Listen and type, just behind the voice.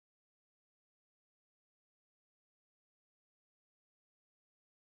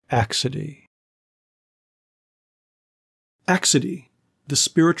Accidie. Accidie, the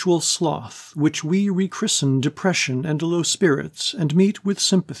spiritual sloth, which we rechristen depression and low spirits, and meet with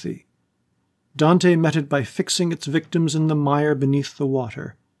sympathy. Dante met it by fixing its victims in the mire beneath the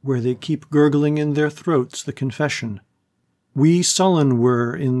water, where they keep gurgling in their throats the confession. We sullen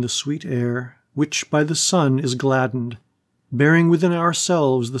were in the sweet air, which by the sun is gladdened, bearing within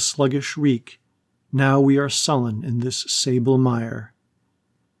ourselves the sluggish reek. Now we are sullen in this sable mire.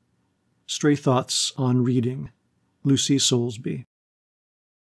 Stray Thoughts on Reading, Lucy Soulsby.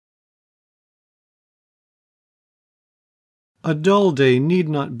 A dull day need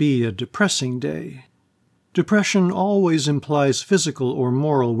not be a depressing day. Depression always implies physical or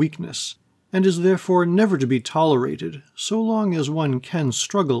moral weakness, and is therefore never to be tolerated so long as one can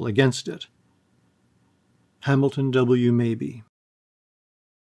struggle against it. Hamilton W. Mabie.